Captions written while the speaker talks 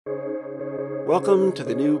Welcome to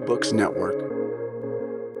the New Books Network.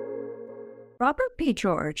 Robert P.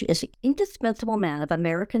 George is the indispensable man of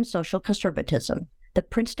American social conservatism. The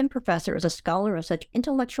Princeton professor is a scholar of such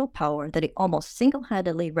intellectual power that he almost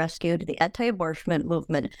single-handedly rescued the anti-abortion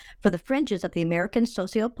movement from the fringes of the American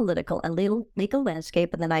socio-political and legal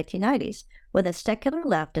landscape in the 1990s, when the secular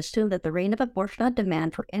left assumed that the reign of abortion on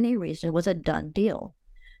demand for any reason was a done deal.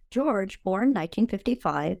 George, born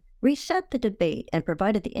 1955, reset the debate and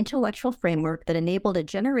provided the intellectual framework that enabled a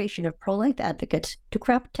generation of pro-life advocates to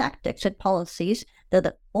craft tactics and policies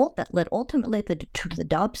that led ultimately to the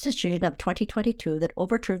Dobbs decision of 2022 that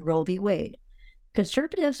overturned Roe v. Wade.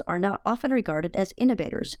 Conservatives are not often regarded as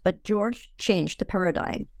innovators, but George changed the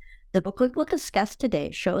paradigm. The book we will discuss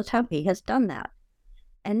today shows how he has done that.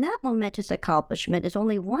 And that momentous accomplishment is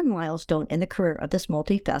only one milestone in the career of this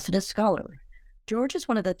multifaceted scholar. George is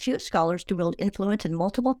one of the few scholars to wield influence in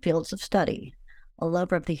multiple fields of study. A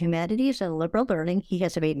lover of the humanities and liberal learning, he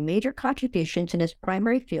has made major contributions in his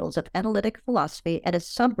primary fields of analytic philosophy and his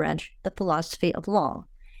sub-branch, the philosophy of law.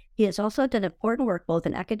 He has also done important work both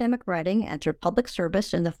in academic writing and through public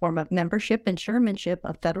service in the form of membership and chairmanship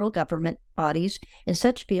of federal government bodies in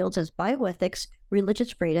such fields as bioethics,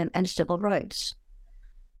 religious freedom, and civil rights.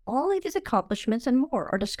 All of these accomplishments and more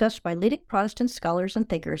are discussed by leading Protestant scholars and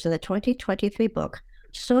thinkers in the 2023 book,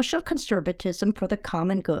 Social Conservatism for the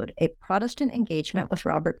Common Good, a Protestant Engagement with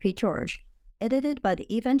Robert P. George, edited by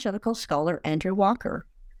the evangelical scholar Andrew Walker.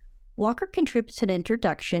 Walker contributes an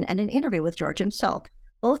introduction and an interview with George himself,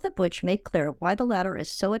 both of which make clear why the latter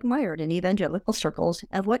is so admired in evangelical circles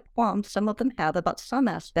and what qualms some of them have about some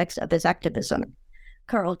aspects of his activism.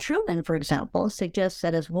 Carl Truman, for example, suggests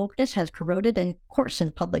that as wokeness has corroded and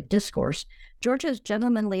coarsened public discourse, George's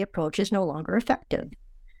gentlemanly approach is no longer effective.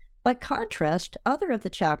 By contrast, other of the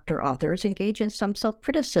chapter authors engage in some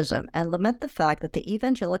self-criticism and lament the fact that the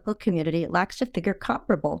evangelical community lacks a figure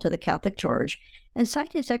comparable to the Catholic George, and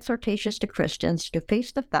cite his exhortations to Christians to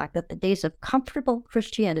face the fact that the days of comfortable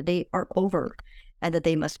Christianity are over, and that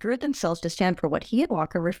they must gird themselves to stand for what he and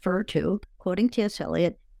Walker refer to, quoting T.S.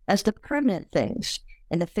 Eliot, as the permanent things,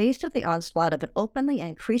 in the face of the onslaught of an openly and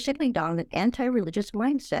increasingly dominant anti-religious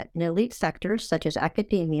mindset in elite sectors such as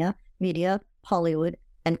academia, media, Hollywood,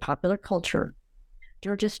 and popular culture.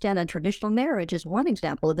 George's stand on traditional marriage is one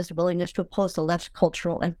example of his willingness to oppose the left's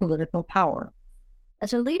cultural and political power.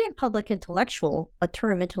 As a leading public intellectual, a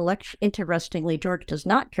term interestingly George does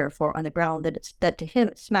not care for on the ground that to him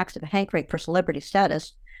it smacks of a hankering for celebrity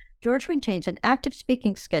status, George maintains an active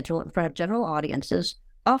speaking schedule in front of general audiences,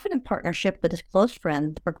 often in partnership with his close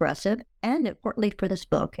friend, the progressive, and importantly for this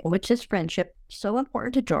book, in which his friendship, so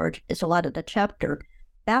important to George, is allotted a chapter,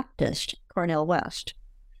 Baptist Cornel West.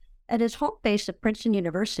 At his home base at Princeton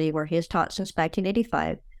University, where he has taught since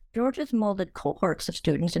 1985, George has molded cohorts of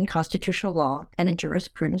students in constitutional law and in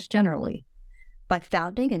jurisprudence generally. By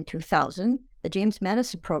founding in 2000 the James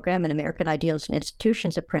Madison Program in American Ideals and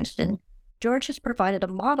Institutions at Princeton, George has provided a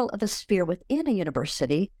model of a sphere within a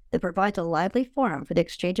university that provides a lively forum for the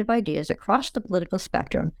exchange of ideas across the political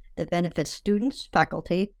spectrum that benefits students,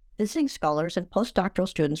 faculty, visiting scholars, and postdoctoral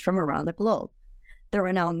students from around the globe. There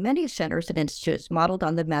are now many centers and institutes modeled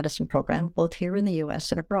on the Madison Program, both here in the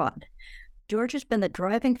U.S. and abroad. George has been the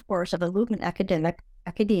driving force of a movement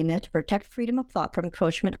academia to protect freedom of thought from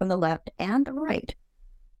encroachment from the left and the right.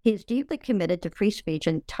 He is deeply committed to free speech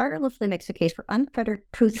and tirelessly makes a case for unfettered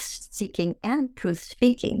truth-seeking and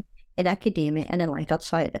truth-speaking in academia and in life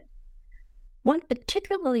outside it. One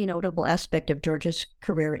particularly notable aspect of George's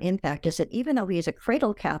career impact is that even though he is a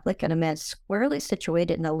cradle Catholic and a man squarely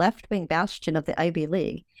situated in the left-wing bastion of the Ivy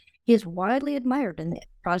League, he is widely admired in the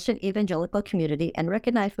Protestant evangelical community and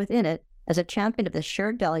recognized within it as a champion of the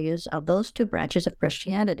shared values of those two branches of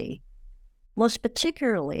Christianity. Most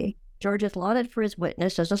particularly, George is lauded for his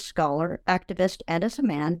witness as a scholar, activist, and as a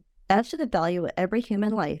man, as to the value of every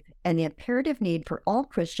human life and the imperative need for all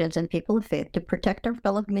Christians and people of faith to protect our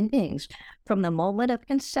fellow human beings from the moment of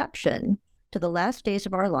conception to the last days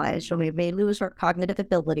of our lives when we may lose our cognitive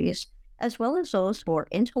abilities, as well as those who are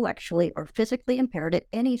intellectually or physically impaired at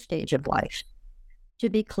any stage of life. To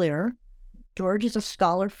be clear, George is a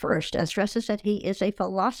scholar first and stresses that he is a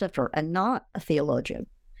philosopher and not a theologian.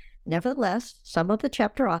 Nevertheless, some of the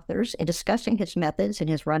chapter authors, in discussing his methods and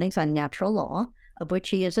his runnings on natural law, of which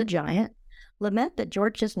he is a giant, lament that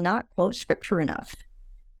George does not quote scripture enough.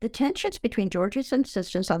 The tensions between George's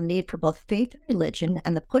insistence on the need for both faith and religion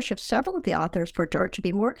and the push of several of the authors for George to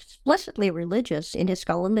be more explicitly religious in his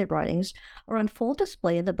scholarly writings are on full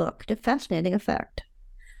display in the book to fascinating effect.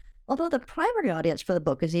 Although the primary audience for the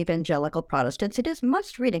book is evangelical Protestants, it is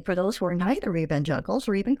must reading for those who are neither evangelicals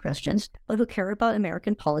or even Christians, but who care about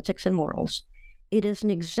American politics and morals. It is an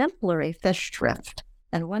exemplary festschrift,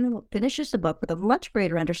 and one who finishes the book with a much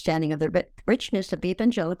greater understanding of the richness of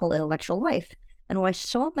evangelical intellectual life, and why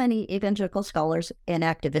so many evangelical scholars and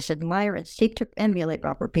activists admire and seek to emulate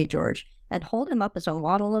Robert P. George and hold him up as a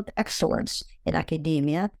model of excellence in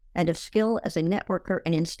academia and of skill as a networker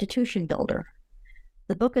and institution builder.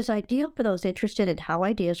 The book is ideal for those interested in how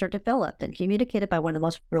ideas are developed and communicated by one of the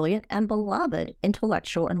most brilliant and beloved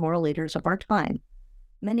intellectual and moral leaders of our time.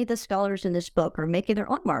 Many of the scholars in this book are making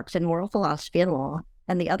their own marks in moral philosophy and law,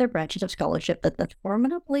 and the other branches of scholarship that the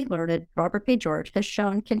formidably learned Robert P. George has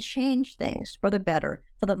shown can change things for the better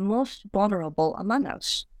for the most vulnerable among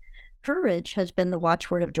us. Courage has been the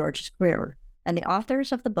watchword of George's career, and the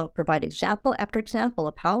authors of the book provide example after example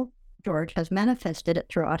of how George has manifested it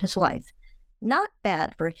throughout his life. Not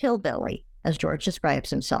bad for a hillbilly, as George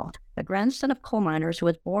describes himself, a grandson of coal miners who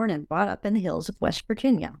was born and brought up in the hills of West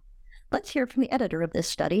Virginia. Let's hear from the editor of this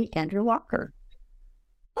study, Andrew Walker.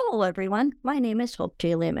 Hello, everyone. My name is Hope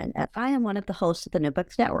J. Lehman, and I am one of the hosts of the New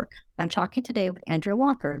Books Network. I'm talking today with Andrew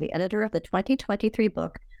Walker, the editor of the 2023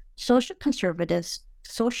 book, Social Conservatism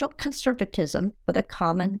for the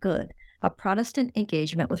Common Good, a Protestant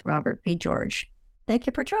Engagement with Robert P. George. Thank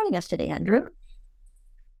you for joining us today, Andrew.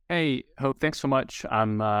 Hey, Hope, thanks so much.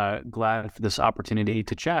 I'm glad for this opportunity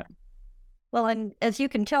to chat. Well, and as you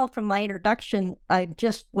can tell from my introduction, I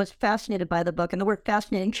just was fascinated by the book, and the word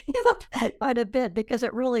fascinating came up quite a bit because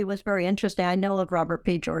it really was very interesting. I know of Robert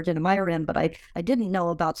P. George and admire him, but I didn't know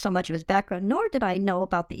about so much of his background, nor did I know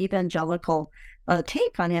about the evangelical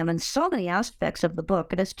take on him and so many aspects of the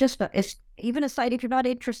book. And it's even aside if you're not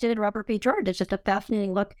interested in Robert P. George, it's just a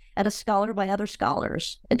fascinating look at a scholar by other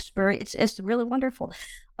scholars. It's really wonderful.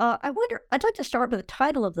 I'd like to start with the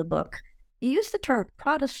title of the book. You use the term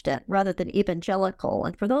Protestant rather than evangelical,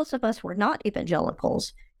 and for those of us who are not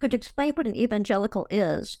evangelicals, could you explain what an evangelical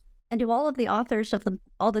is, and do all of the authors of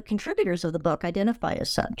all the contributors of the book identify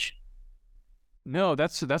as such? No,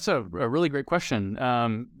 that's a really great question,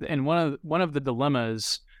 and one of the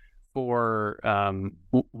dilemmas for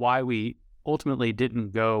why we ultimately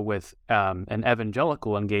didn't go with an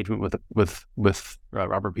evangelical engagement with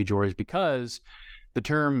Robert P. George, because the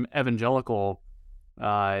term evangelical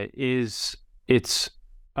it's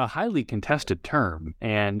a highly contested term,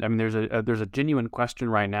 and I mean there's a genuine question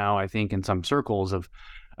right now, I think, in some circles of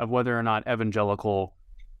whether or not evangelical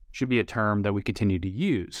should be a term that we continue to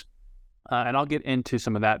use, and I'll get into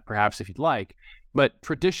some of that perhaps if you'd like. But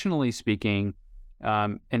traditionally speaking,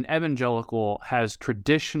 an evangelical has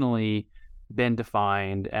traditionally been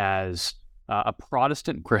defined as a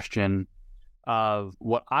Protestant Christian of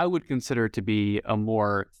what I would consider to be a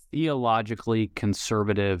more theologically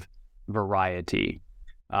conservative variety.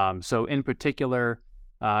 So in particular,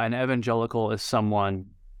 an evangelical is someone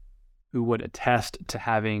who would attest to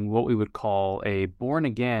having what we would call a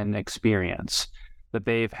born-again experience, that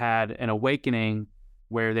they've had an awakening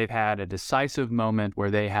where they've had a decisive moment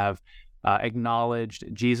where they have acknowledged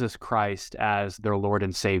Jesus Christ as their Lord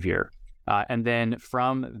and Savior. And then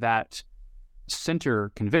from that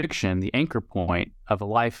center conviction, the anchor point of a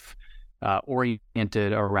life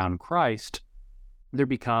oriented around Christ, there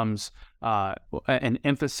becomes an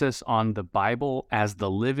emphasis on the Bible as the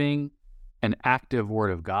living and active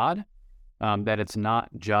Word of God, that it's not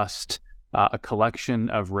just a collection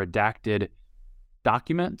of redacted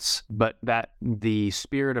documents, but that the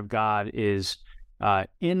Spirit of God is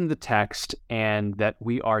in the text, and that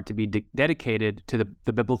we are to be dedicated to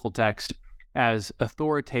the biblical text as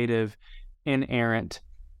authoritative, inerrant,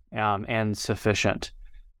 and sufficient.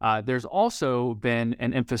 There's also been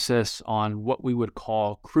an emphasis on what we would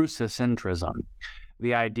call crucicentrism,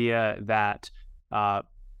 the idea that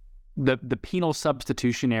the penal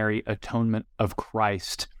substitutionary atonement of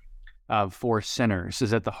Christ for sinners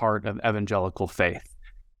is at the heart of evangelical faith.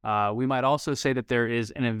 We might also say that there is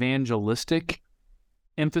an evangelistic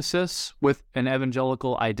emphasis with an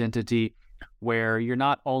evangelical identity, where you're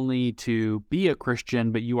not only to be a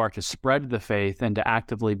Christian, but you are to spread the faith and to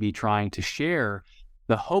actively be trying to share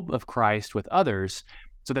the hope of Christ with others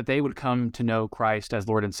so that they would come to know Christ as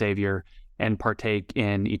Lord and Savior and partake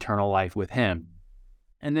in eternal life with Him.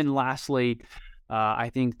 And then lastly,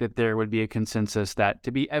 I think that there would be a consensus that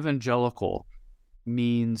to be evangelical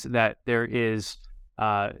means that there is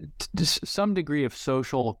some degree of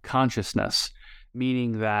social consciousness,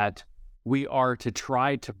 meaning that we are to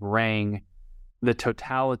try to bring the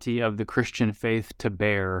totality of the Christian faith to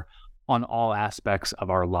bear on all aspects of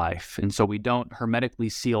our life. And so we don't hermetically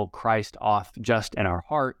seal Christ off just in our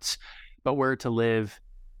hearts, but we're to live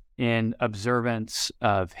in observance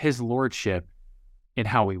of his lordship in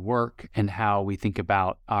how we work and how we think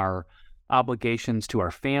about our obligations to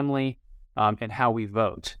our family, and how we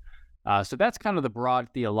vote. So that's kind of the broad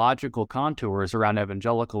theological contours around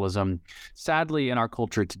evangelicalism. Sadly, in our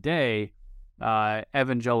culture today,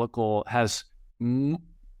 evangelical has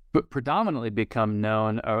predominantly become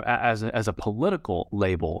known as a political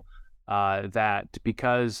label, that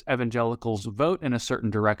because evangelicals vote in a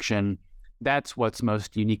certain direction, that's what's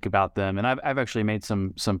most unique about them. And I've actually made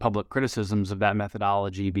some public criticisms of that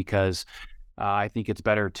methodology, because I think it's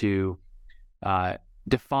better to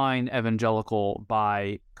define evangelical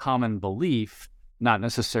by common belief, not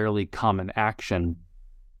necessarily common action.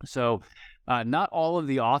 So not all of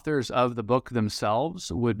the authors of the book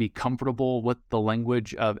themselves would be comfortable with the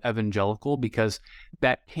language of evangelical, because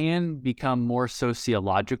that can become more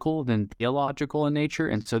sociological than theological in nature.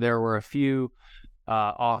 And so there were a few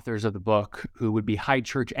authors of the book who would be high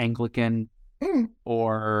church Anglican,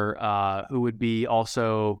 or who would be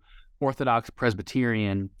also Orthodox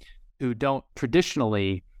Presbyterian, who don't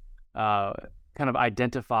traditionally kind of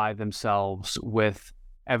identify themselves with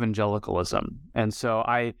evangelicalism. And so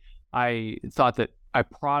I thought that a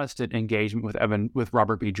Protestant engagement with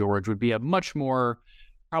Robert B. George would be a much more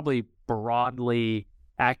probably broadly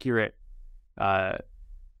accurate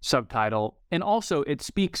subtitle. And also it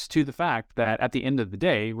speaks to the fact that at the end of the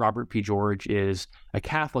day, Robert P. George is a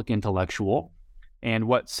Catholic intellectual. And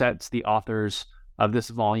what sets the authors of this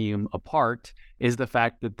volume apart is the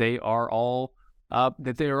fact that they are all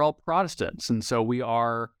Protestants. And so we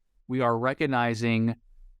are recognizing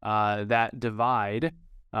that divide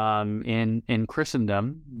in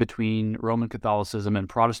Christendom between Roman Catholicism and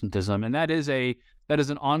Protestantism. And that is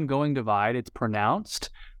an ongoing divide. It's pronounced,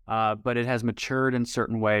 but it has matured in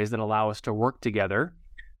certain ways that allow us to work together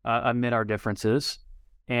amid our differences.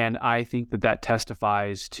 And I think that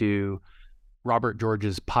testifies to Robert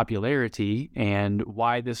George's popularity and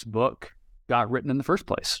why this book got written in the first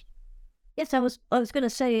place. Yes, I was going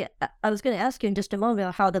to ask you in just a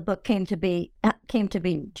moment how the book came to be.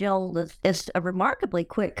 Jill, it's a remarkably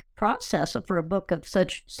quick process for a book of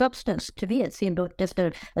such substance. To me, it seemed just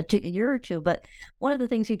a year or two. But one of the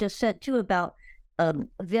things you just said too about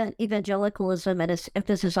evangelicalism and its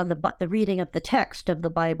emphasis on the reading of the text of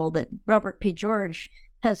the Bible, that Robert P. George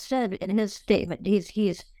has said in his statement,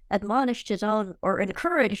 he's admonished his own or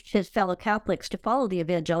encouraged his fellow Catholics to follow the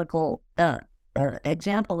evangelical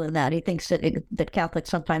example in that. He thinks that Catholics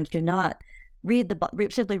sometimes do not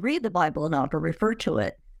simply read the Bible enough or refer to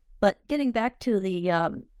it. But getting back to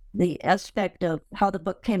the aspect of how the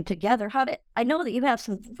book came together, I know that you have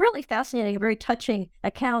some really fascinating, very touching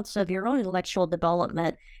accounts of your own intellectual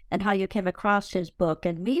development and how you came across his book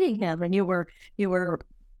and meeting him, and you were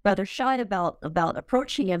rather shy about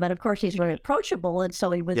approaching him, and of course he's very approachable, and so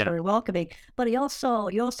he was very welcoming. But you also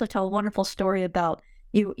tell a wonderful story about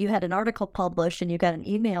you had an article published and you got an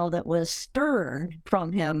email that was stern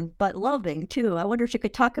from him, but loving too. I wonder if you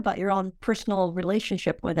could talk about your own personal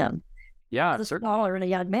relationship with him. Yeah, as a scholar and a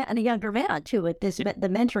young man and a younger man too, with the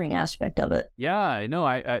mentoring aspect of it. Yeah, no,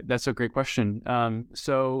 I that's a great question.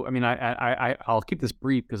 So I mean, I'll keep this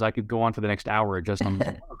brief because I could go on for the next hour just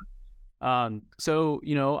on. So,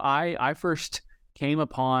 I first came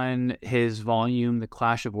upon his volume, The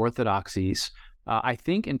Clash of Orthodoxies, I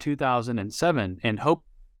think in 2007, and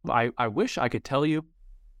I wish I could tell you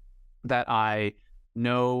that I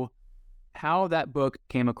know how that book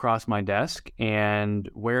came across my desk and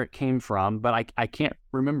where it came from, but I can't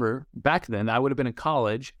remember back then. I would have been in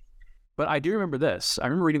college, but I do remember this. I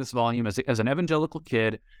remember reading this volume as an evangelical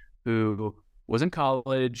kid who was in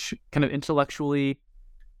college, kind of intellectually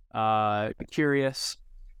curious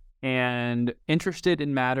and interested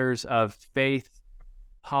in matters of faith,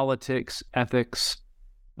 politics, ethics,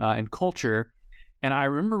 and culture. And I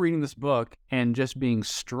remember reading this book and just being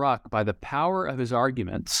struck by the power of his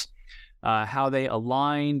arguments, how they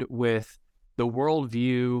aligned with the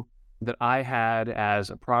worldview that I had as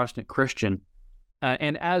a Protestant Christian,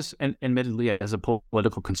 and admittedly as a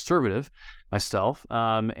political conservative myself,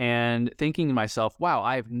 and thinking to myself, wow,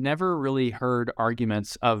 I've never really heard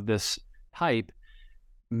arguments of this type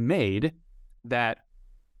made that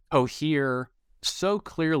cohere so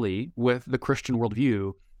clearly with the Christian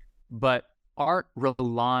worldview, but aren't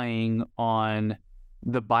relying on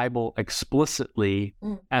the Bible explicitly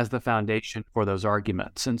as the foundation for those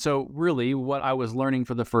arguments. And so really what I was learning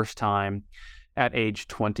for the first time at age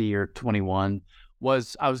 20 or 21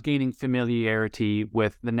 was I was gaining familiarity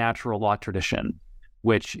with the natural law tradition,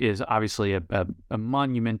 which is obviously a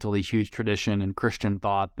monumentally huge tradition in Christian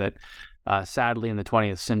thought that sadly in the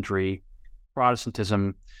 20th century,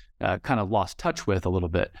 Protestantism kind of lost touch with a little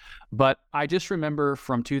bit. But I just remember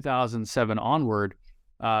from 2007 onward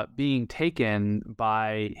being taken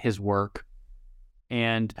by his work,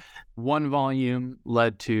 and one volume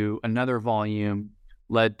led to another volume,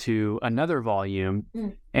 led to another volume,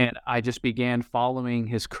 and I just began following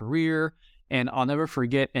his career. And I'll never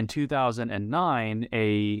forget, in 2009,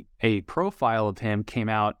 a profile of him came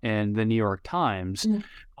out in the New York Times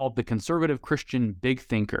called "The Conservative Christian Big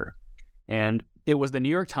Thinker," and it was the New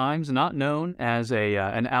York Times, not known as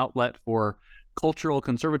an outlet for cultural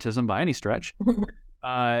conservatism by any stretch,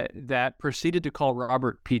 that proceeded to call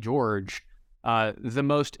Robert P. George the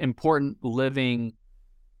most important living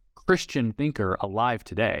Christian thinker alive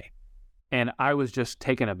today. And I was just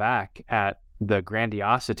taken aback at the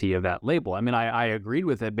grandiosity of that label. I mean, I agreed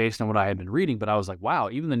with it based on what I had been reading, but I was like, wow,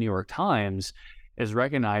 even the New York Times is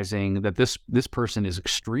recognizing that this person is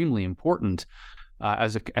extremely important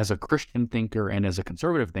as a Christian thinker and as a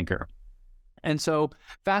conservative thinker. And so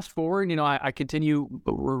fast forward, I continue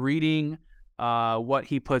reading what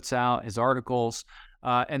he puts out, his articles,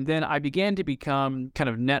 and then I began to become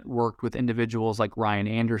kind of networked with individuals like Ryan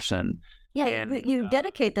Anderson. Yeah, and you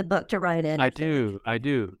dedicate the book to Ryan Anderson. I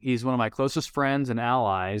do. He's one of my closest friends and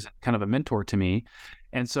allies, kind of a mentor to me.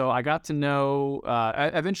 And so I got to know,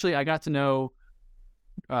 eventually I got to know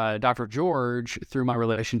Dr. George through my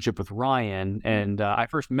relationship with Ryan. And I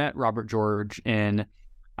first met Robert George in,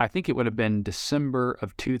 I think it would have been December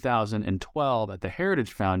of 2012 at the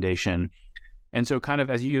Heritage Foundation. And so kind of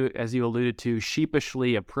as you alluded to,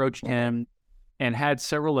 sheepishly approached him and had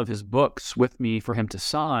several of his books with me for him to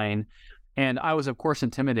sign. And I was, of course,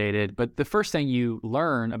 intimidated. But the first thing you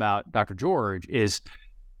learn about Dr. George is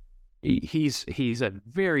he's a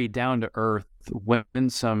very down-to-earth,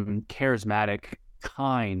 winsome, charismatic,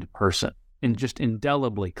 kind person, and just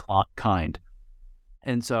indelibly kind.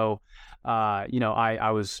 And so, I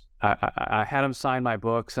had him sign my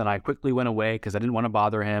books, and I quickly went away because I didn't want to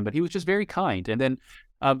bother him. But he was just very kind. And then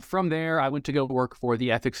from there, I went to go work for the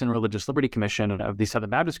Ethics and Religious Liberty Commission of the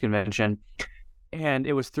Southern Baptist Convention. And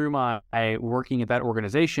it was through my working at that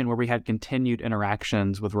organization where we had continued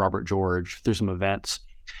interactions with Robert George through some events,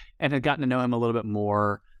 and had gotten to know him a little bit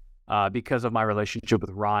more because of my relationship with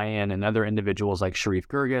Ryan and other individuals like Sharif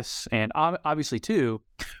Gurgis. And obviously, too,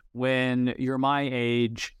 when you're my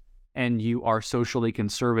age and you are socially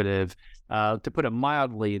conservative, to put it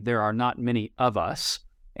mildly, there are not many of us,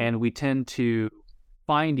 and we tend to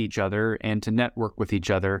find each other and to network with each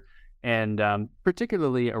other. And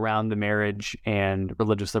particularly around the marriage and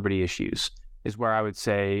religious liberty issues is where I would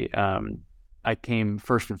say I came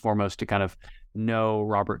first and foremost to kind of know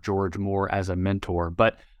Robert George more as a mentor.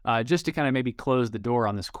 But just to kind of maybe close the door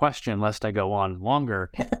on this question, lest I go on longer,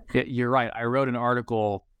 you're right. I wrote an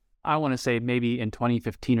article, I want to say maybe in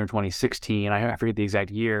 2015 or 2016, I forget the exact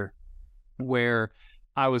year, where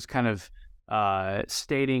I was kind of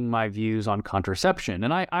stating my views on contraception.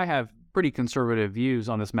 And I have pretty conservative views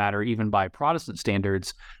on this matter, even by Protestant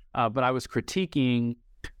standards. But I was critiquing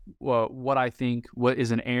what I think what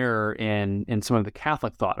is an error in some of the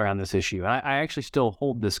Catholic thought around this issue. And I actually still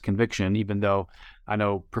hold this conviction, even though I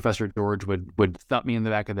know Professor George would thump me in the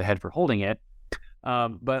back of the head for holding it.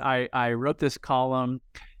 But I wrote this column,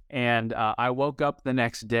 and I woke up the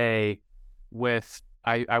next day with,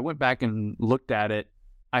 I went back and looked at it.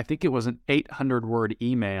 I think it was an 800-word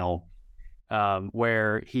email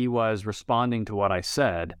where he was responding to what I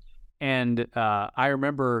said. And I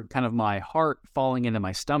remember kind of my heart falling into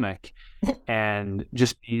my stomach and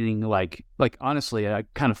just being like honestly, I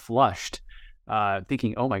kind of flushed,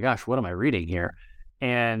 thinking, oh my gosh, what am I reading here?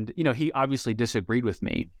 And, he obviously disagreed with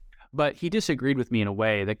me, but he disagreed with me in a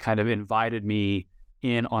way that kind of invited me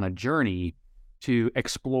in on a journey to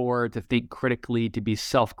explore, to think critically, to be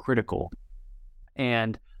self-critical.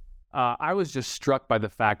 And I was just struck by the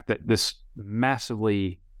fact that this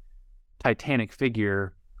massively titanic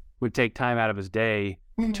figure would take time out of his day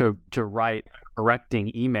to write a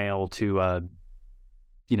correcting email to,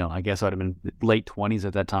 I guess I'd have been late 20s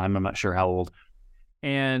at that time. I'm not sure how old.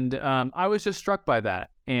 And I was just struck by that.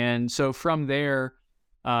 And so from there,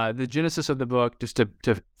 the genesis of the book, just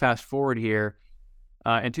to fast forward here,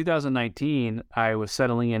 in 2019, I was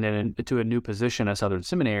settling into a new position at Southern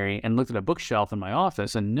Seminary and looked at a bookshelf in my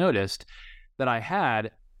office and noticed that I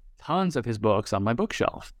had tons of his books on my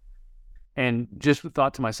bookshelf. And just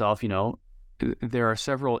thought to myself, there are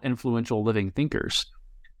several influential living thinkers,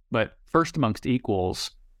 but first amongst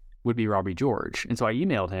equals would be Robbie George. And so I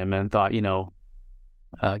emailed him and thought,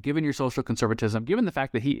 given your social conservatism, given the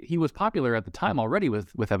fact that he was popular at the time already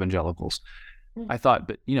with evangelicals, I thought,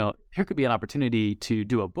 but here could be an opportunity to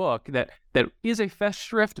do a book that is a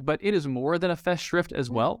festschrift, but it is more than a festschrift as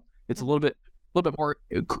well. It's a little bit more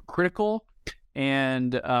critical.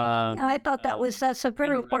 And I thought that's a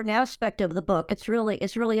very important aspect of the book. It's really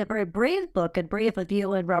a very brave book, and brave of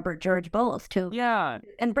you and Robert George both too. Yeah,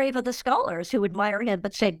 and brave of the scholars who admire him,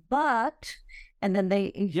 but say but, and then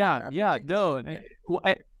they no,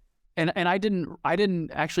 I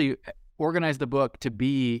didn't actually organize the book to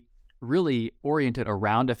be really oriented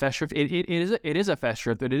around a festschrift. It is a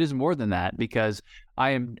festschrift, but it is more than that, because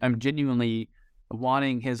I'm genuinely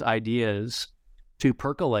wanting his ideas to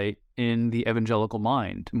percolate in the evangelical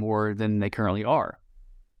mind more than they currently are.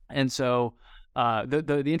 And so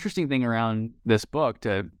the interesting thing around this book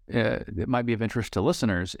that might be of interest to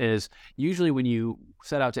listeners is usually when you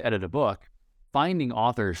set out to edit a book, finding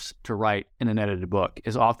authors to write in an edited book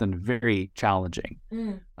is often very challenging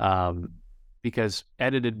because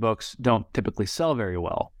edited books don't typically sell very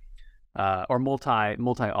well, or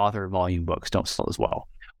multi-author volume books don't sell as well.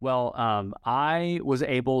 Well, I was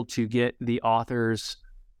able to get the authors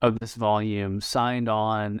of this volume signed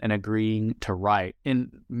on and agreeing to write in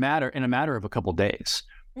a matter of a couple days,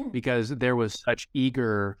 because there was such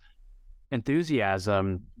eager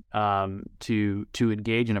enthusiasm to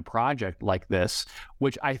engage in a project like this,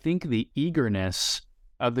 which I think the eagerness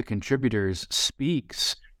of the contributors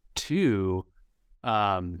speaks to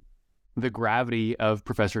the gravity of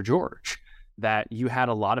Professor George. That you had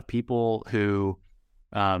a lot of people who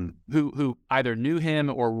either knew him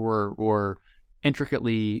or were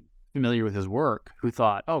intricately familiar with his work, who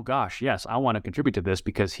thought, oh gosh, yes, I want to contribute to this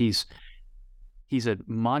because he's a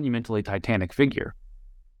monumentally titanic figure.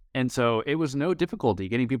 And so it was no difficulty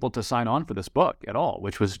getting people to sign on for this book at all,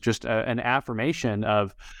 which was just an affirmation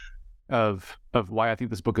of why I think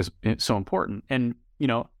this book is so important. And,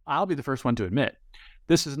 I'll be the first one to admit,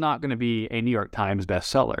 this is not going to be a New York Times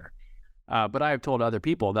bestseller. But I have told other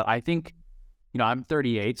people that I think, I'm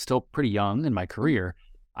 38, still pretty young in my career.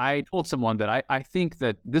 I told someone that I think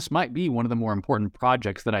that this might be one of the more important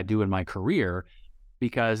projects that I do in my career,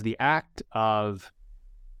 because the act of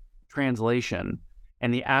translation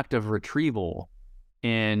and the act of retrieval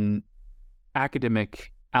in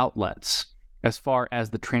academic outlets, as far as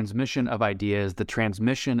the transmission of ideas, the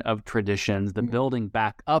transmission of traditions, the building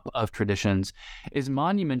back up of traditions, is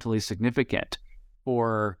monumentally significant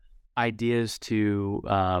for ideas to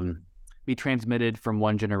be transmitted from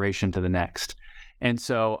one generation to the next. And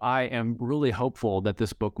so I am really hopeful that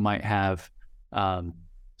this book might have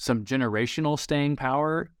some generational staying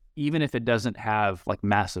power, even if it doesn't have like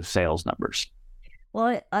massive sales numbers.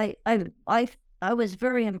 Well, I was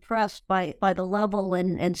very impressed by the level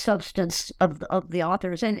and substance of the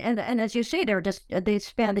authors, and as you say, they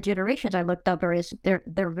span the generations. I looked up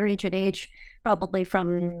they're ranging in age, probably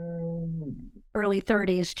from early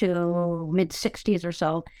 30s to mid 60s or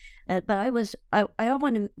so. But I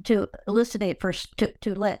wanted to elucidate first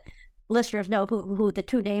to let listeners know who the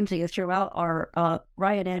two names that you threw out are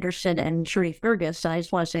Ryan Anderson and Sharif Girgis. I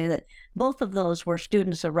just want to say that both of those were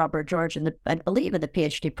students of Robert George I believe in the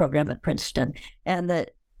PhD program at Princeton, and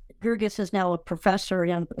that Girgis is now a professor,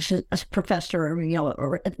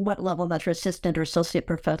 or at what level, I'm not sure, assistant or associate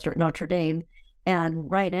professor at Notre Dame. And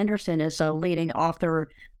Ryan Anderson is a leading author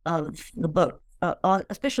of the book,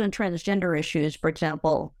 especially in transgender issues, for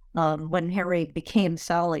example. When Harry became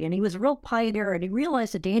Sally, and he was a real pioneer, and he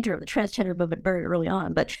realized the danger of the transgender movement very early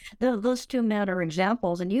on. But those two men are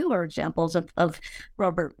examples, and you are examples of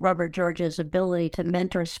Robert George's ability to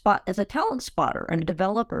mentor, spot as a talent spotter and a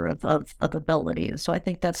developer of ability. So I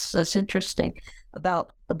think that's interesting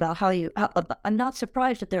about how you. I'm not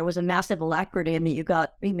surprised that there was a massive alacrity and that you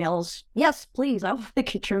got emails. Yes, please, I want to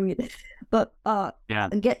contribute. But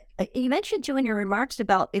you mentioned too in your remarks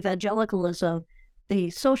about evangelicalism, the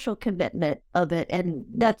social commitment of it, and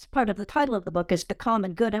that's part of the title of the book, is the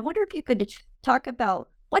common good. I wonder if you could talk about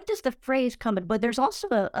what does the phrase common, but there's also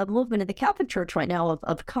a movement in the Catholic Church right now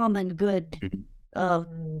of common good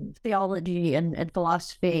theology and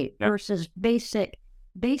philosophy versus basic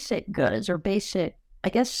goods or basic, I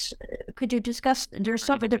guess, could you discuss, there's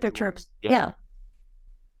several different terms. Yeah.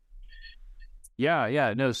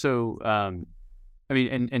 No, so, I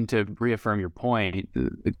mean, and to reaffirm your point,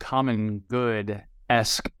 the common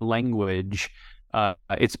good-esque language,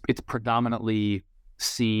 it's predominantly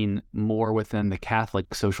seen more within the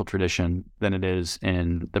Catholic social tradition than it is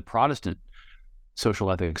in the Protestant social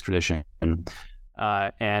ethics tradition. And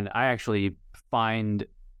I actually find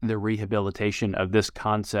the rehabilitation of this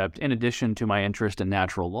concept, in addition to my interest in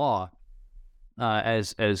natural law,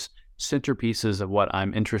 as centerpieces of what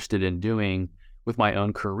I'm interested in doing with my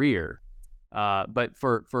own career. But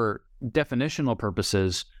for definitional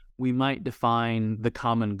purposes, we might define the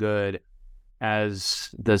common good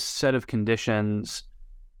as the set of conditions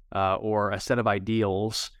or a set of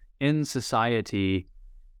ideals in society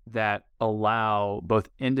that allow both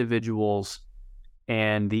individuals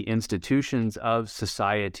and the institutions of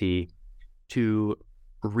society to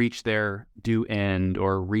reach their due end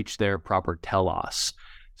or reach their proper telos.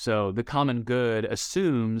 So the common good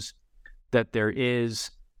assumes that there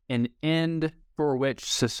is an end for which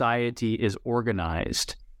society is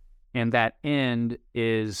organized, and that end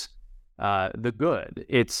is the good.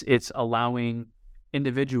 It's allowing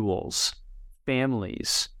individuals,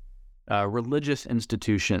 families, religious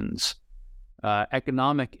institutions,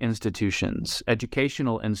 economic institutions,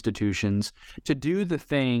 educational institutions to do the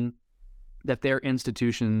thing that their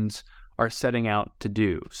institutions are setting out to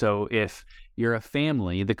do. So if you're a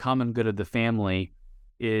family, the common good of the family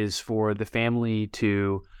is for the family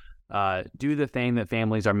to do the thing that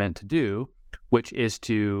families are meant to do, which is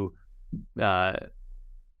to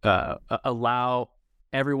allow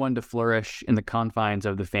everyone to flourish in the confines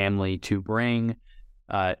of the family, to bring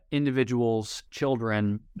individuals,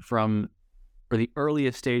 children from the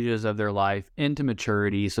earliest stages of their life into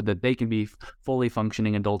maturity so that they can be fully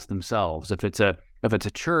functioning adults themselves. If it's a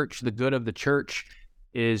church, the good of the church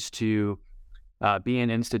is to be an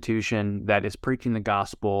institution that is preaching the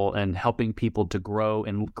gospel and helping people to grow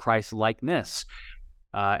in Christ-likeness.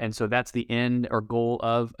 And so that's the end or goal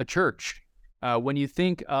of a church. When you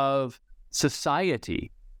think of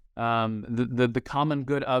society, the common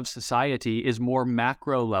good of society is more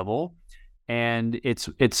macro level, and it's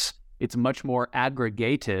much more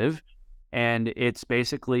aggregative, and it's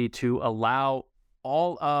basically to allow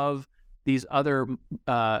all of these other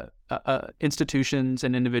institutions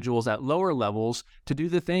and individuals at lower levels to do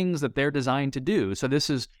the things that they're designed to do. So this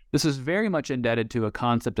is very much indebted to a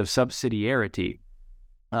concept of subsidiarity,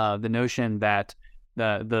 the notion that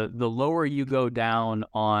the lower you go down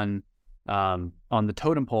on the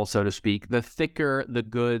totem pole, so to speak, the thicker the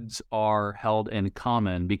goods are held in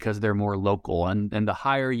common because they're more local, and the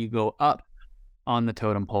higher you go up on the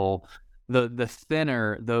totem pole, the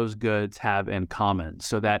thinner those goods have in common.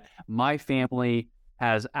 So that my family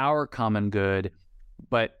has our common good,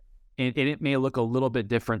 but it may look a little bit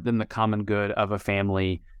different than the common good of a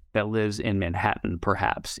family that lives in Manhattan,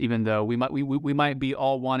 perhaps, even though we might be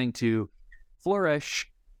all wanting to flourish.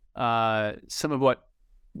 Some of what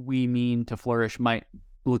we mean to flourish might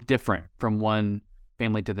look different from one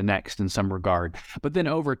family to the next in some regard. But then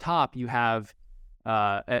over top, you have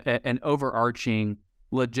an overarching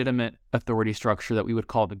legitimate authority structure that we would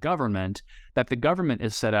call the government, that the government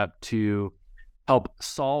is set up to help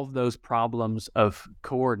solve those problems of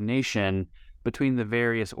coordination between the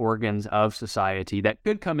various organs of society that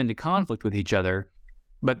could come into conflict with each other.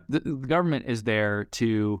 But the government is there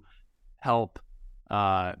to help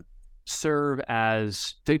serve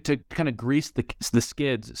as to kind of grease the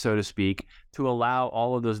skids, so to speak, to allow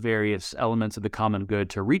all of those various elements of the common good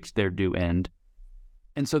to reach their due end.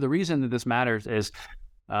 And so the reason that this matters is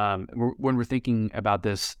when we're thinking about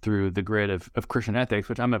this through the grid of Christian ethics,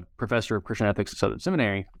 which I'm a professor of Christian ethics at Southern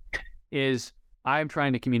Seminary, is I'm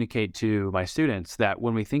trying to communicate to my students that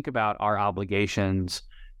when we think about our obligations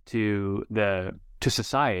to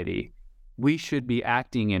society, we should be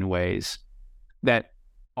acting in ways that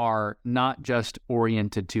are not just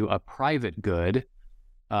oriented to a private good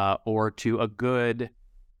or to a good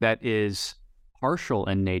that is partial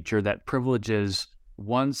in nature, that privileges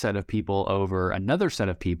one set of people over another set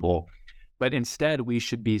of people, but instead we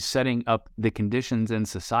should be setting up the conditions in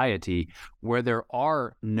society where there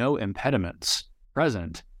are no impediments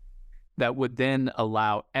present that would then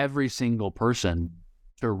allow every single person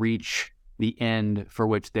to reach the end for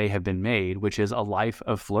which they have been made, which is a life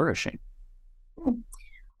of flourishing.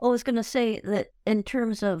 I was going to say that in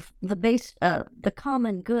terms of the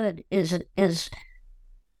common good is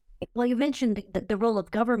well, you mentioned the role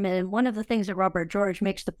of government, and one of the things that Robert George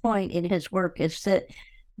makes the point in his work is that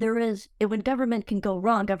when government can go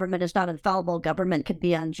wrong, government is not infallible, government could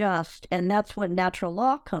be unjust, and that's when natural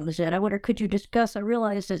law comes in. I wonder, could you discuss, I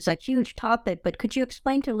realize it's a huge topic, but could you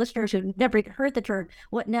explain to listeners who've never heard the term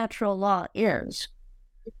what natural law is?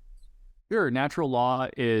 Sure. Natural law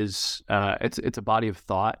is it's a body of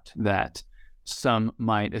thought that some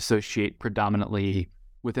might associate predominantly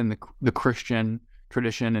within the Christian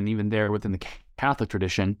tradition and even there within the Catholic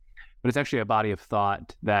tradition, but it's actually a body of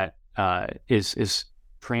thought that is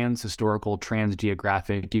trans-historical,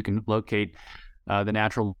 trans-geographic. You can locate the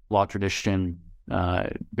natural law tradition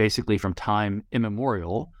basically from time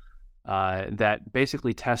immemorial that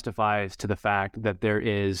basically testifies to the fact that there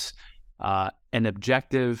is an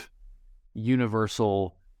objective,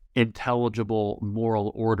 universal, intelligible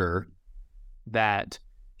moral order that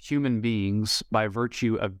human beings, by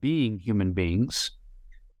virtue of being human beings,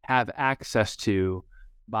 have access to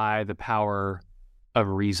by the power of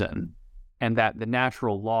reason, and that the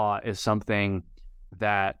natural law is something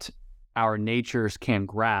that our natures can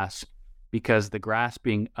grasp, because the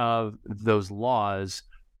grasping of those laws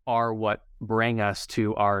are what bring us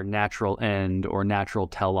to our natural end or natural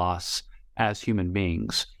telos as human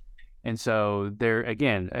beings. And so there,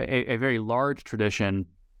 again, a very large tradition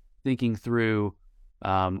thinking through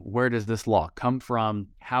where does this law come from?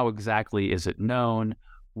 How exactly is it known?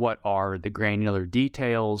 What are the granular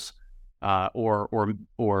details or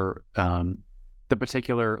the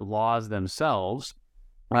particular laws themselves?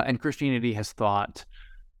 And Christianity has thought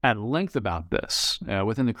at length about this.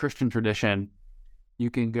 Within the Christian tradition, you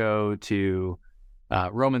can go to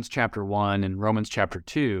Romans chapter 1 and Romans chapter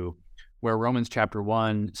 2, where Romans chapter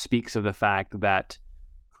 1 speaks of the fact that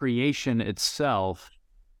creation itself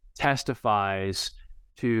testifies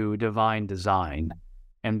to divine design,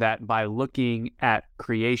 and that by looking at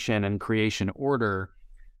creation and creation order,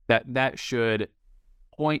 that should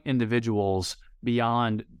point individuals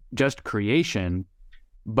beyond just creation,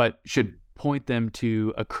 but should point them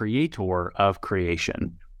to a creator of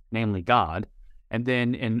creation, namely God. And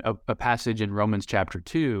then in a passage in Romans chapter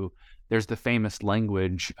 2, there's the famous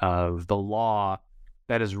language of the law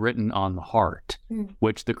that is written on the heart,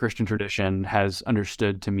 which the Christian tradition has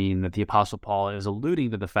understood to mean that the Apostle Paul is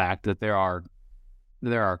alluding to the fact that there are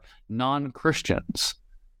non-Christians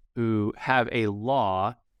who have a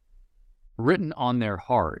law written on their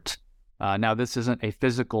heart. Now, this isn't a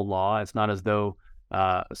physical law. It's not as though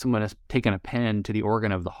someone has taken a pen to the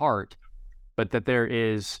organ of the heart, but that there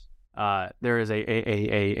is a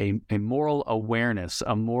moral awareness,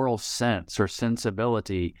 a moral sense or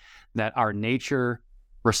sensibility that our nature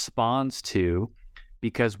responds to,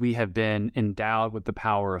 because we have been endowed with the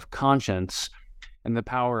power of conscience, and the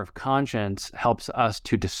power of conscience helps us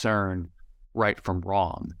to discern right from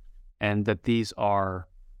wrong, and that these are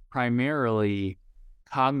primarily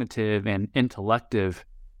cognitive and intellective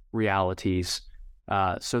realities,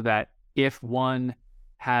 so that if one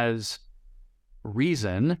has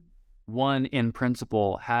reason, one in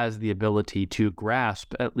principle has the ability to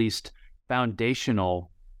grasp at least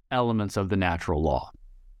foundational elements of the natural law.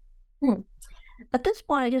 At this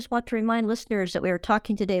point, I just want to remind listeners that we are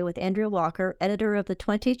talking today with Andrew Walker, editor of the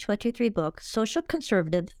 2023 book, Social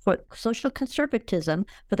Conservatism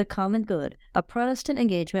for the Common Good, A Protestant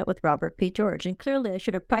Engagement with Robert P. George. And clearly, I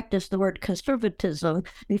should have practiced the word conservatism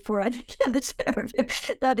before I began this,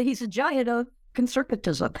 that he's a giant of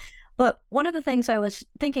conservatism. But one of the things I was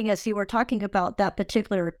thinking as you were talking about that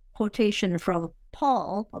particular quotation from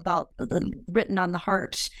Paul about the written on the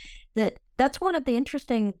hearts, that's one of the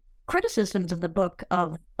interesting criticisms of the book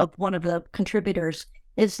of one of the contributors,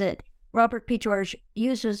 is that Robert P. George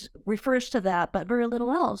refers to that, but very little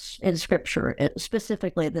else in Scripture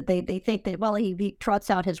specifically. That they think that, well, he trots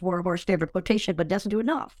out his Warhorse favorite quotation, but doesn't do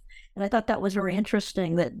enough. And I thought that was very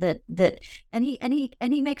interesting. And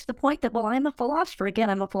he makes the point that, well, I'm a philosopher. Again,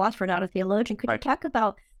 I'm a philosopher, not a theologian. Could you talk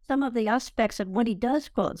about some of the aspects of when he does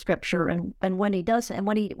quote Scripture and when he doesn't, and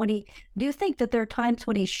when he do you think that there are times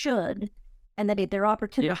when he should, and that there are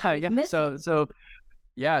opportunities? So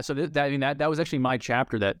that was actually my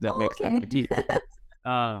chapter that makes that deep.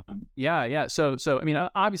 So I mean,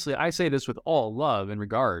 obviously, I say this with all love and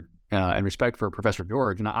regard and respect for Professor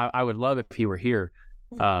George, and I would love if he were here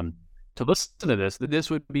to listen to this. That this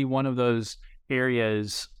would be one of those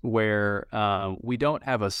areas where we don't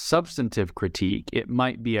have a substantive critique. It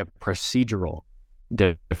might be a procedural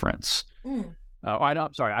difference. I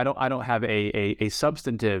don't have a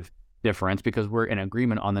substantive difference, because we're in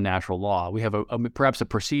agreement on the natural law. We have perhaps a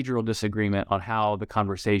procedural disagreement on how the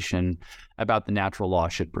conversation about the natural law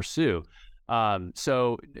should pursue.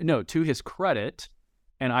 So no, to his credit,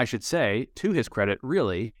 and I should say to his credit,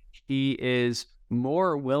 really, he is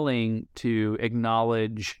more willing to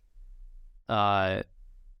acknowledge the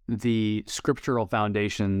scriptural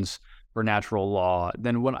foundations for natural law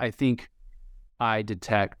than what I think I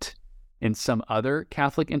detect in some other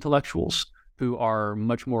Catholic intellectuals who are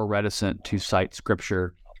much more reticent to cite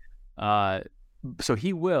Scripture. So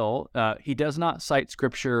he does not cite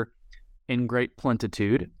Scripture in great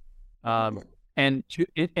plenitude. And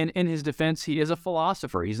in his defense, he is a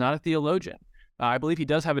philosopher. He's not a theologian. I believe he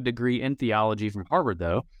does have a degree in theology from Harvard,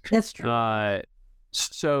 though. That's true.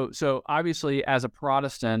 So obviously, as a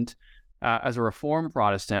Protestant, as a Reformed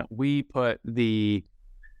Protestant, we put we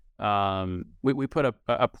put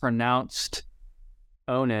a pronounced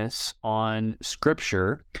onus on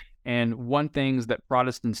Scripture. And one thing that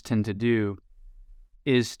Protestants tend to do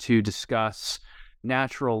is to discuss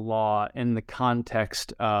natural law in the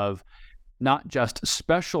context of not just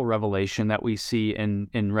special revelation that we see in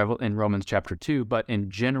Romans chapter 2, but in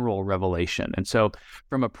general revelation. And so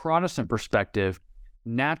from a Protestant perspective,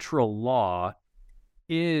 natural law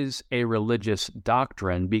is a religious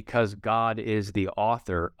doctrine because God is the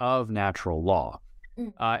author of natural law.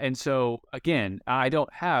 And so, again, I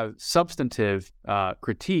don't have substantive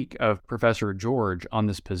critique of Professor George on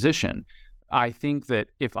this position. I think that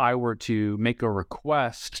if I were to make a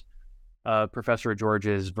request of Professor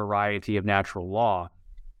George's variety of natural law,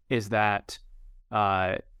 is that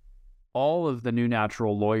all of the new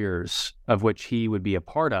natural lawyers of which he would be a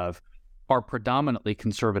part of are predominantly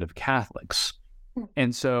conservative Catholics.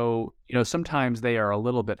 And so, sometimes they are a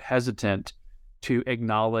little bit hesitant to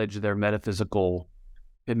acknowledge their metaphysical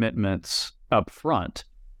commitments up front.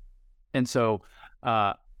 And so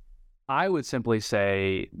I would simply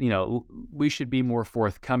say, we should be more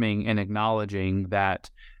forthcoming in acknowledging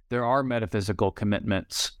that there are metaphysical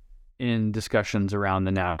commitments in discussions around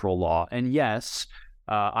the natural law. And yes,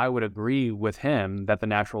 I would agree with him that the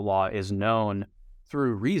natural law is known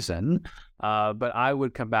through reason, but I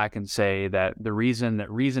would come back and say that the reason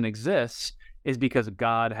that reason exists is because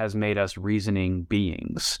God has made us reasoning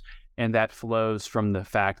beings, and that flows from the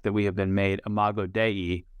fact that we have been made imago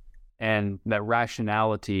Dei, and that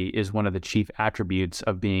rationality is one of the chief attributes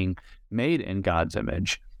of being made in God's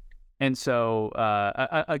image. And so,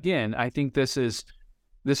 again, I think this is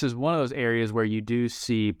one of those areas where you do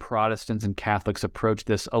see Protestants and Catholics approach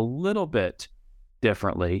this a little bit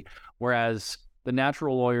differently, whereas the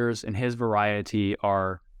natural lawyers in his variety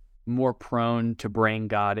are more prone to bring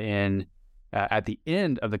God in at the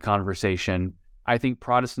end of the conversation. I think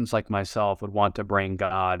Protestants like myself would want to bring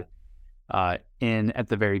God in at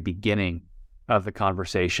the very beginning of the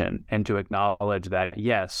conversation, and to acknowledge that,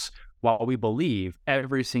 yes, while we believe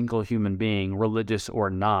every single human being, religious or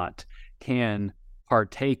not, can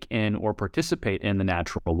partake in or participate in the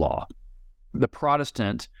natural law, the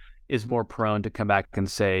Protestant is more prone to come back and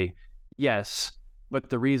say, yes, but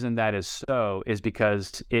the reason that is so is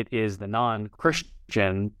because it is the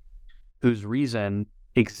non-Christian whose reason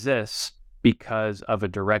exists because of a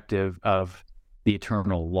directive of the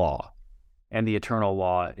eternal law. And the eternal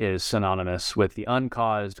law is synonymous with the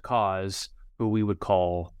uncaused cause, who we would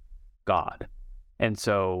call God. And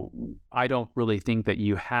so I don't really think that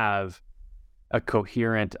you have a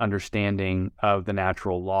coherent understanding of the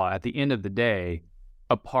natural law at the end of the day,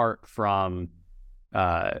 apart from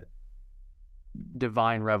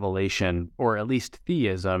divine revelation, or at least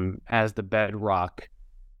theism, as the bedrock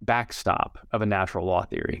backstop of a natural law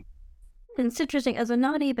theory. It's interesting. As a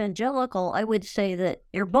non-evangelical, I would say that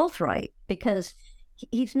you're both right, because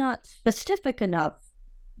he's not specific enough,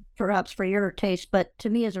 perhaps for your taste, but to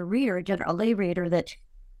me as a reader, a lay reader, that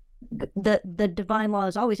the divine law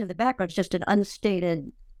is always in the background. It's just an unstated,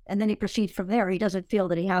 and then he proceeds from there. He doesn't feel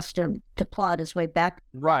that he has to plot his way back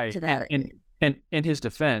to that. And in his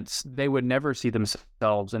defense, they would never see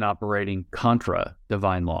themselves in operating contra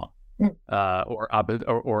divine law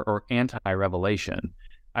or anti-revelation.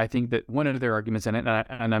 I think that one of their arguments, and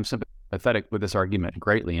I'm sympathetic with this argument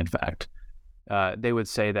greatly, in fact, they would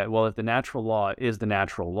say that, well, if the natural law is the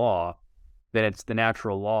natural law, then it's the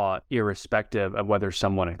natural law irrespective of whether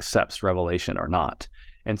someone accepts revelation or not.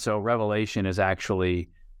 And so revelation is actually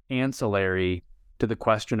ancillary to the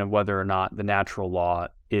question of whether or not the natural law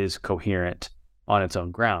is coherent on its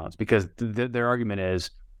own grounds. Because their argument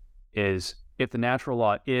is if the natural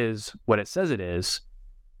law is what it says it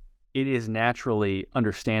is naturally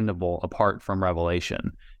understandable apart from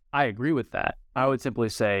revelation. I agree with that. I would simply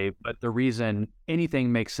say, but the reason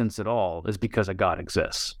anything makes sense at all is because a God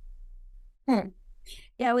exists.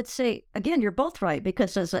 Yeah, I would say, again, you're both right,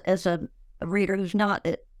 because as a reader who's not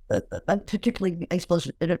particularly, I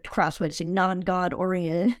suppose, at a Crossway, to say non-God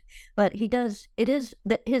oriented, but it is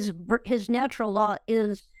that his natural law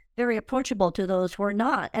is very approachable to those who are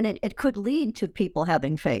not, and it could lead to people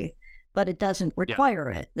having faith, but it doesn't require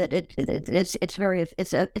it. That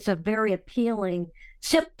it's a very appealing,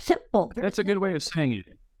 simple. That's a good way of saying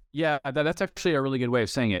it. Yeah, that's actually a really good way of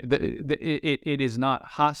saying it. It is not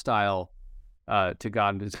hostile to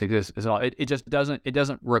God to exist at all. It just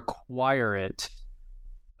doesn't require it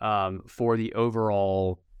for the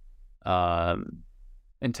overall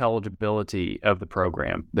intelligibility of the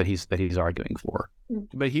program that he's arguing for.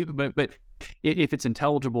 But if it's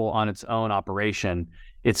intelligible on its own operation,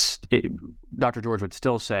 Dr. George would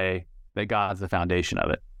still say that God's the foundation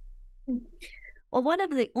of it. Well, one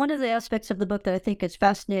of the aspects of the book that I think is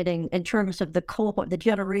fascinating in terms of the cohort, the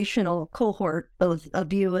generational cohort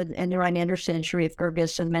of you and Ryan Anderson, Sharif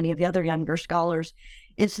Gerges, and many of the other younger scholars,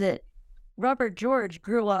 is that Robert George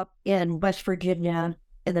grew up in West Virginia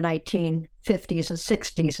in the 1950s and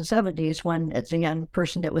 60s and 70s, when as a young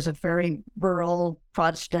person, it was a very rural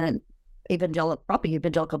Protestant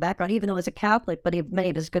evangelical background, even though he was a Catholic, but he many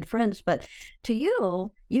of his good friends. But to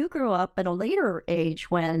you grew up at a later age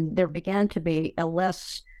when there began to be a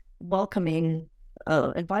less welcoming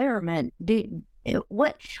environment.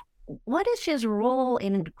 What is his role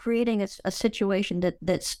in creating a situation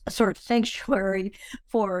that's a sort of sanctuary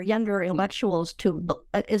for younger intellectuals to?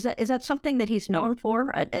 Is that something that he's known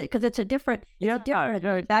for? Because it's a different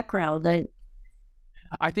background.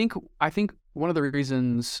 I think one of the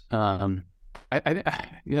reasons, that's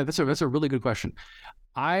a really good question.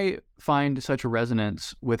 I find such a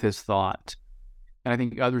resonance with his thought, and I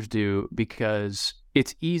think others do, because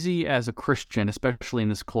it's easy as a Christian, especially in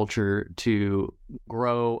this culture, to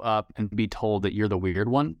grow up and be told that you're the weird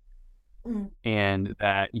one, and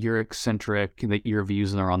that you're eccentric, that your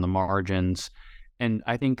views are on the margins. And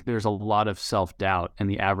I think there's a lot of self-doubt in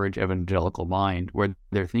the average evangelical mind, where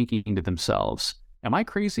they're thinking to themselves, am I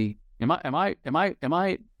crazy? Am I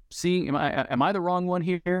the wrong one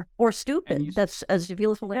here? Or stupid. That's, as if you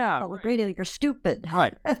listen to public radio, you're stupid.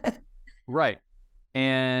 Right. Right.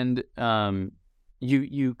 And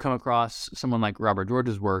you come across someone like Robert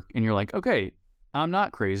George's work, and you're like, okay, I'm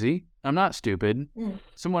not crazy. I'm not stupid.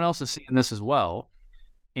 Someone else is seeing this as well.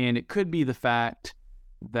 And it could be the fact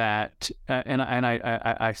that, and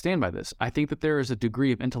I stand by this, I think that there is a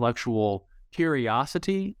degree of intellectual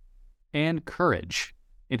curiosity and courage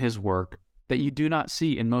in his work that you do not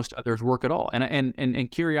see in most others' work at all.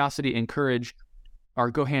 And curiosity and courage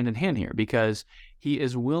go hand in hand here, because he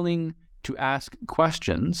is willing to ask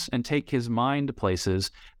questions and take his mind to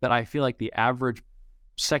places that I feel like the average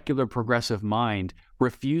secular progressive mind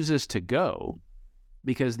refuses to go,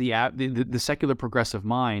 because the secular progressive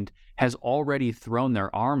mind has already thrown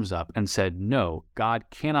their arms up and said, no, God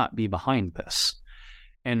cannot be behind this.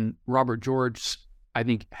 And Robert George, I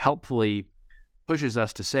think, helpfully pushes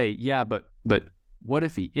us to say, yeah, but what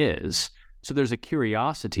if he is? So there's a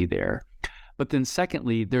curiosity there. But then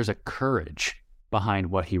secondly, there's a courage behind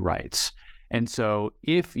what he writes. And so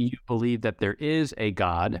if you believe that there is a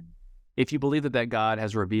God, if you believe that God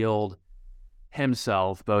has revealed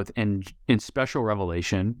himself both in special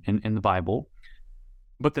revelation in the Bible,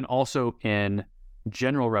 but then also in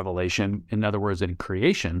general revelation, in other words, in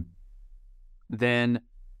creation, then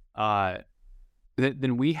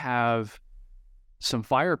we have some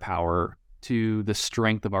firepower to the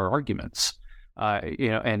strength of our arguments.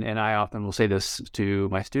 And I often will say this to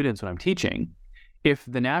my students when I'm teaching. If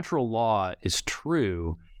the natural law is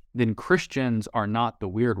true, then Christians are not the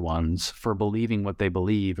weird ones for believing what they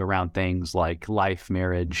believe around things like life,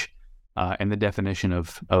 marriage, and the definition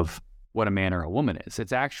of what a man or a woman is.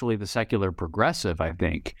 It's actually the secular progressive, I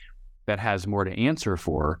think, that has more to answer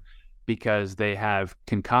for, because they have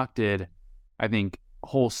concocted, I think,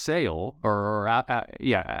 wholesale out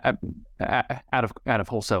of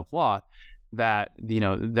wholesale cloth, that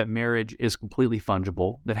that marriage is completely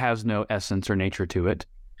fungible, that has no essence or nature to it,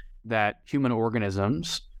 that human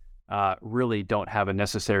organisms really don't have a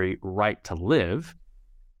necessary right to live,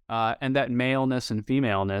 and that maleness and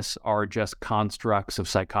femaleness are just constructs of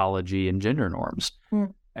psychology and gender norms.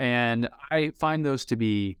 And I find those to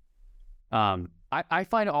be, I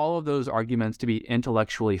find all of those arguments to be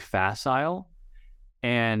intellectually facile,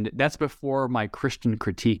 and that's before my Christian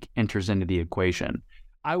critique enters into the equation.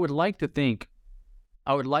 I would like to think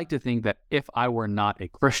that if I were not a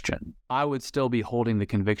Christian, I would still be holding the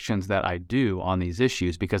convictions that I do on these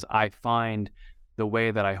issues, because I find the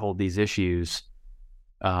way that I hold these issues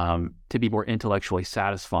to be more intellectually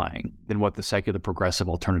satisfying than what the secular progressive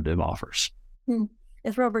alternative offers.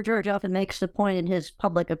 As Robert George often makes the point in his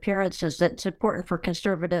public appearances, that it's important for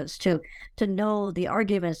conservatives to know the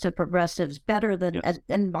arguments of progressives better than,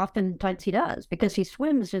 and oftentimes he does, because he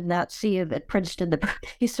swims in that sea at Princeton.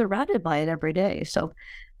 He's surrounded by it every day. So,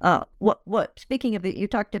 speaking of it, you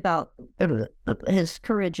talked about his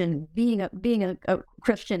courage in being a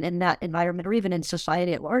Christian in that environment, or even in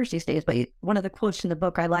society at large these days. But one of the quotes in the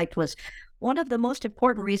book I liked was, "One of the most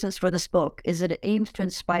important reasons for this book is that it aims to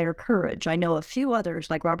inspire courage. I know a few others,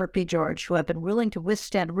 like Robert P. George, who have been willing to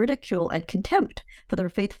withstand ridicule and contempt for their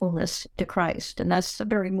faithfulness to Christ." And that's a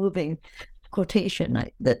very moving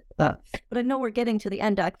quotation. But I know we're getting to the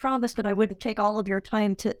end. I promised that I wouldn't take all of your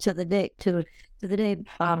time to the day,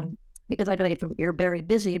 because I know you're very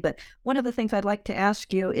busy. But one of the things I'd like to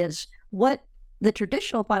ask you is, what the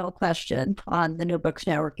traditional final question on the New Books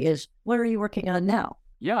Network is, what are you working on now?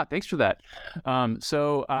 Yeah, thanks for that.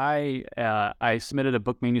 So I submitted a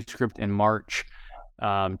book manuscript in March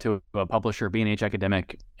to a publisher, B&H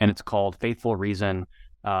Academic, and it's called Faithful Reason,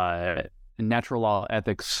 natural law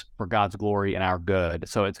ethics for God's glory and our good.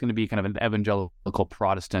 So it's going to be kind of an evangelical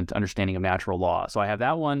Protestant understanding of natural law. So I have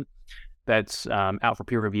that one that's out for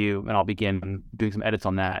peer review, and I'll begin doing some edits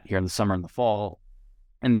on that here in the summer and the fall.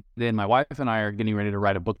 And then my wife and I are getting ready to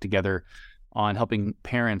write a book together on helping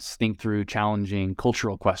parents think through challenging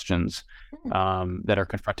cultural questions that are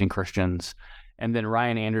confronting Christians. And then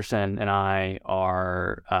Ryan Anderson and I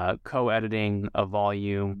are co-editing a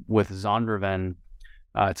volume with Zondervan.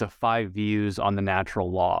 It's a 5 views on the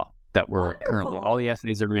natural law that we're currently, all the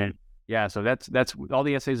essays are in. Yeah, so that's all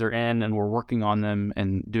the essays are in, and we're working on them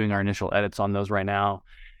and doing our initial edits on those right now.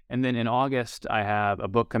 And then in August, I have a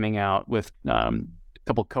book coming out with a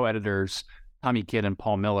couple co-editors, Tommy Kidd and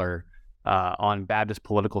Paul Miller, on Baptist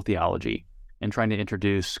political theology, and trying to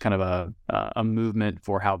introduce kind of a movement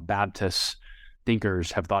for how Baptist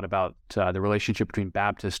thinkers have thought about the relationship between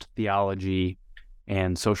Baptist theology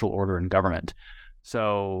and social order and government.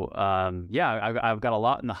 So I've got a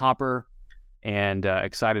lot in the hopper, and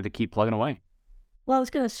excited to keep plugging away. Well, I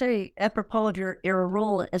was going to say, apropos of your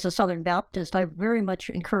role as a Southern Baptist, I very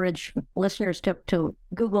much encourage listeners to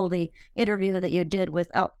Google the interview that you did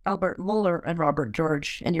with Albert Mohler and Robert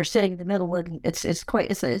George, and you're sitting in the middle, and it's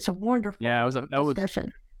a wonderful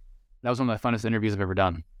discussion. That was one of the funnest interviews I've ever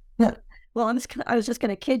done. Yeah. Well, I was just going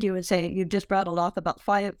to kid you and say you just rattled off about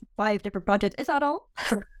five different projects. Is that all?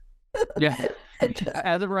 Yeah,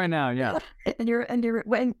 as of right now, yeah. And you're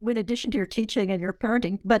in addition to your teaching and your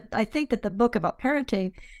parenting, but I think that the book about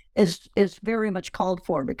parenting is very much called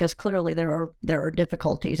for, because clearly there are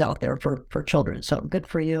difficulties out there for children. So good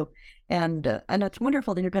for you, and it's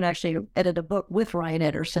wonderful that you're going to actually edit a book with Ryan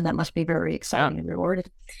Anderson. That must be very exciting and rewarding.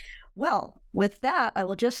 Well, with that, I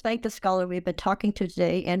will just thank the scholar we've been talking to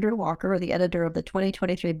today, Andrew Walker, the editor of the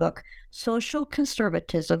 2023 book, Social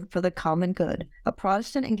Conservatism for the Common Good, A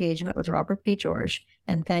Protestant Engagement with Robert P. George.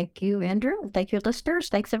 And thank you, Andrew. And thank you, listeners.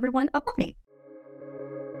 Thanks, everyone. Bye.